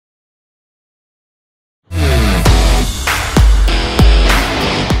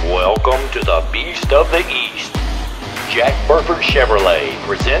the Beast of the East. Jack Burford Chevrolet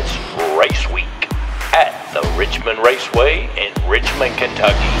presents Race Week at the Richmond Raceway in Richmond,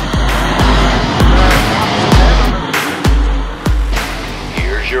 Kentucky.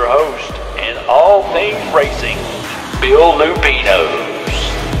 Here's your host and all things racing, Bill Lupinos.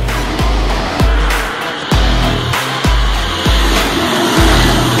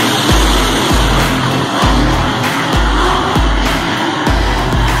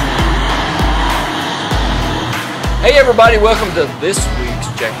 Hey everybody, welcome to this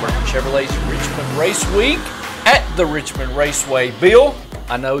week's Jack Burford Chevrolet's Richmond Race Week at the Richmond Raceway. Bill,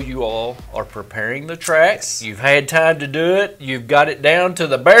 I know you all are preparing the track. Yes. You've had time to do it. You've got it down to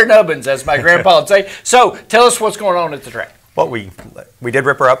the bare nubbins, as my grandpa would say. So tell us what's going on at the track. Well, we did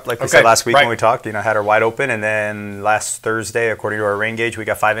rip her up, like we said last week when we talked. You know, had her wide open, and then last Thursday, according to our rain gauge, we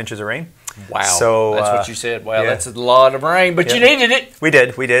got 5 inches of rain. Wow, so that's what you said. Wow, that's a lot of rain, but you needed it. We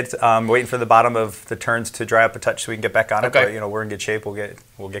did. Waiting for the bottom of the turns to dry up a touch so we can get back on it. But you know, we're in good shape. We'll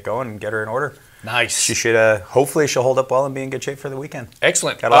get going and get her in order. Nice. She should. Hopefully, she'll hold up well and be in good shape for the weekend.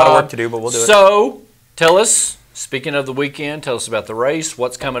 Excellent. Got a lot of work to do, but we'll do it. So, tell us. Speaking of the weekend, tell us about the race.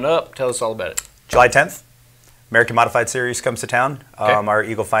 What's coming up? Tell us all about it. July 10th. American Modified Series comes to town. Our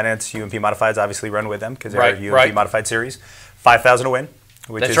Eagle Finance UMP Modifieds obviously run with them because they're our UMP Modified Series. 5,000 to win,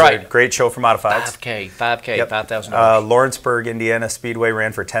 which is a great show for Modifieds. 5K, 5,000. Lawrenceburg, Indiana Speedway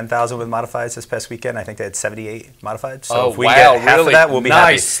ran for 10,000 with Modifieds this past weekend. I think they had 78 Modifieds. So if we get half of that, we'll be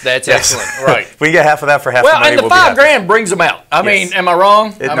happy. Nice, that's excellent. Right. If we get half of that for half the money, and the $5,000 brings them out. I mean, am I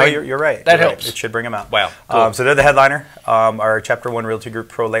wrong? No, you're right. That helps. It should bring them out. Wow. Cool. So they're the headliner. Our Chapter 1 Realty Group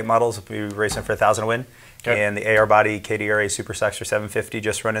Pro Late Models will be racing for 1,000 to win. And the AR Body KDRA Super Stocks are 750,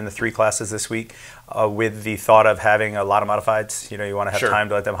 just running the 3 classes this week with the thought of having a lot of modifieds. You know, you want to have time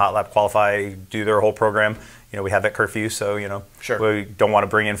to let them hot lap qualify, do their whole program. You know, we have that curfew, so, you know, we don't want to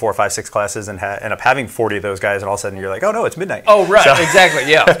bring in 4, 5, 6 classes and end up having 40 of those guys, and all of a sudden you're like, oh, no, it's midnight. Oh, right, so,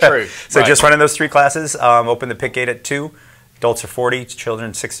 exactly, yeah, true. So just running those 3 classes, open the pit gate at 2. Adults are 40,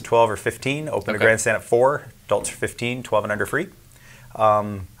 children 6 to 12 are 15. Open the grandstand at 4. Adults are 15, 12 and under free.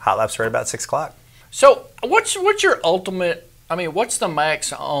 Hot laps right about 6 o'clock. So what's your ultimate, I mean, what's the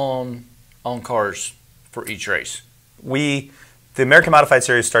max on cars for each race? The American Modified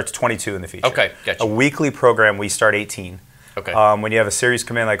Series starts 22 in the feature. Okay, gotcha. A weekly program, we start 18. Okay. When you have a series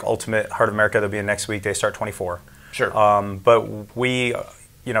come in like Ultimate, Heart of America, they'll be in next week, they start 24. Sure. But we,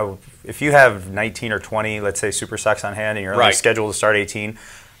 you know, if you have 19 or 20, let's say super stocks on hand, and you're only scheduled to start 18,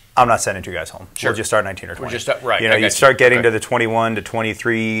 I'm not sending 2 guys home. We'll just start 19 or 20. You know, you start getting to the 21 to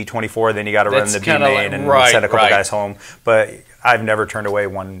 23, 24, then you got to run the B main and send a couple guys home. But I've never turned away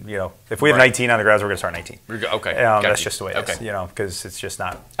one. You know, if we have 19 on the grounds, we're going to start 19. Okay. That's just the way it is. You know, because it's just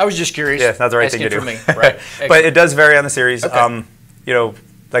not. I was just curious. Yeah, it's not the right thing to do. For me. Right. But it does vary on the series. You know,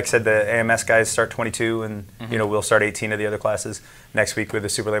 like I said, the AMS guys start 22, and you know, we'll start 18 of the other classes. Next week with the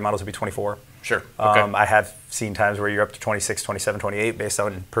super late models will be 24. Sure. I have seen times where you're up to 26, 27, 28 based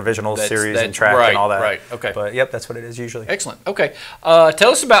on provisional series and track and all that. Right. Okay. But yep, that's what it is usually. Excellent. Okay.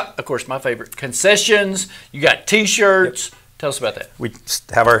 Tell us about, of course, my favorite, concessions. You got T-shirts. Tell us about that. We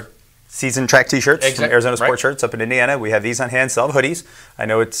have our season track T-shirts from Arizona Sport Shirts up in Indiana. We have these on hand. Still have hoodies. I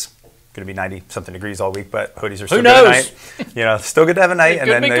know it's going to be 90-something degrees all week, but hoodies are still good at night. You know, still good to have a night, and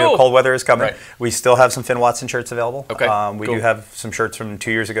then the cold weather is coming. We still have some Finn Watson shirts available. We do have some shirts from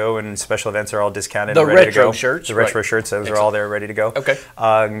 2 years ago, and special events are all discounted and ready to go. Shirts. The retro shirts, those are all there ready to go.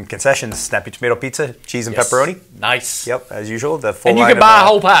 Concessions, snappy tomato pizza, cheese and pepperoni. Nice. Yep, as usual. The full and you line can buy a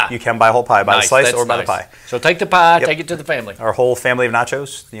whole pie. You can buy a whole pie, by the slice or by the pie. So take the pie, take it to the family. Our whole family of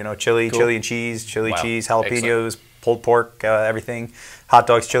nachos, you know, chili and cheese, cheese, jalapenos, pulled pork, everything. Hot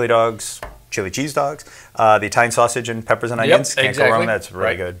dogs, chili dogs. Chili cheese dogs, the Italian sausage and peppers and onions. Can't go wrong. That's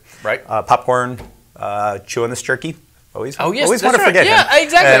really good. Popcorn, chew on this jerky. Always want to forget him.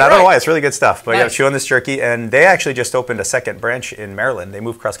 Exactly. And I don't know why, it's really good stuff. But yeah, chew on this jerky. And they actually just opened a second branch in Maryland. They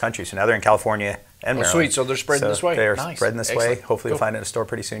moved cross country, so now they're in California and Maryland. Sweet, so they're spreading this way. They're spreading this way. Hopefully, you'll find it in a store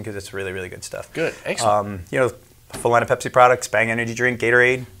pretty soon because it's really, really good stuff. Good, excellent. You know, full line of Pepsi products, Bang Energy Drink,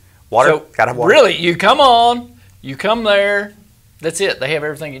 Gatorade, water. Gotta have water. Really, you come there. That's it. They have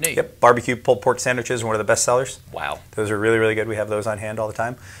everything you need. Yep. Barbecue pulled pork sandwiches are one of the best sellers. Wow. Those are really, really good. We have those on hand all the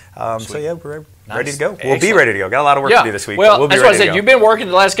time. So, yeah, we're ready to go. We'll be ready to go. Got a lot of work to do this week. Well, we'll be that's what I said. You've been working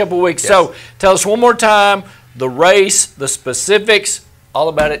the last couple of weeks. So tell us one more time the race, the specifics, all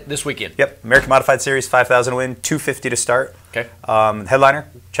about it this weekend. Yep. American Modified Series, 5,000 to win, 250 to start. Okay. Headliner,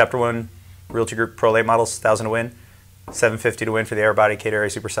 Chapter 1 Realty Group Pro Late Models, 1,000 to win. 750 to win for the Air Body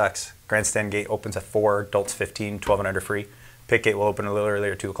KDRA Super Stocks. Grandstand gate opens at 4, adults 15, 12 and under free. Pit gate will open a little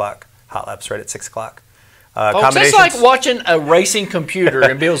earlier, 2 o'clock. Hot laps right at 6 o'clock. Folks, that's like watching a racing computer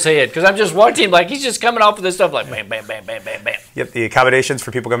in Bill's head, because I'm just watching him like he's just coming off of this stuff like bam, bam, bam, bam, bam, bam. Yep, the accommodations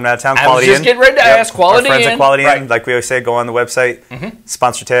for people coming out of town. I Quality was just getting ready to ask, Quality Our friends Inn. at Quality Right. Inn, like we always say, go on the website,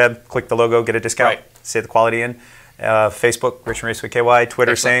 sponsor tab, click the logo, get a discount. Right. Say the Quality Inn. Facebook, Richmond Raceway KY.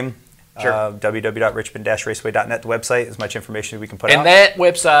 Twitter, Excellent. same. Sure. www.richmond-raceway.net, the website, as much information as we can put out. And that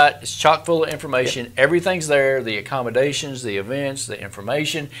website is chock full of information. Yep. Everything's there, the accommodations, the events, the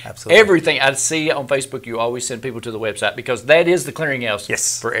information. Absolutely. Everything. I see on Facebook you always send people to the website because that is the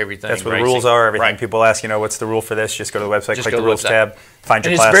clearinghouse for everything. That's where racing. the rules are. Everything. Right. People ask, what's the rule for this? Just go to the website, Just click go the to rules tab, find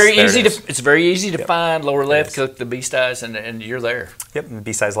your and class. It's very easy to find, lower left, click the B-Styles, and you're there. Yep, and the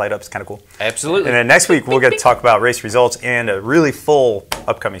B-Sides light up is kind of cool. Absolutely. And then next week we'll get to talk about race results and a really full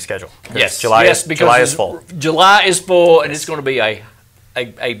upcoming schedule. Yes, July is full. July is full, and it's going to be a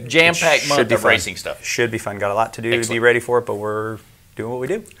jam-packed month of racing stuff. Should be fun. Got a lot to do to be ready for it, but we're doing what we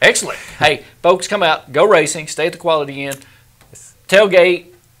do. Excellent. Hey, folks, come out, go racing, stay at the Quality Inn,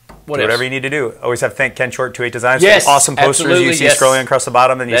 tailgate, whatever you need to do. Always have to thank Ken Short, 28 Designs, yes, for the awesome posters you see scrolling across the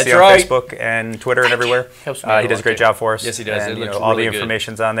bottom and you see on Facebook and Twitter and everywhere. He does a great job for us. Yes, he does. And, all the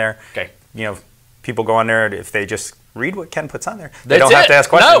information's on there. Okay. People go on there, if they just read what Ken puts on there, they don't have to ask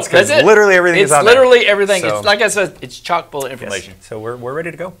questions, because literally everything is on there. It's literally everything. It's, like I said, it's chock full of information. Yes. So we're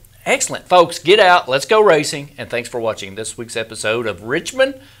ready to go. Excellent. Folks, get out. Let's go racing. And thanks for watching this week's episode of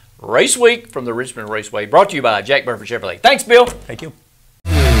Richmond Race Week from the Richmond Raceway, brought to you by Jack Burford Chevrolet. Thanks, Bill. Thank you.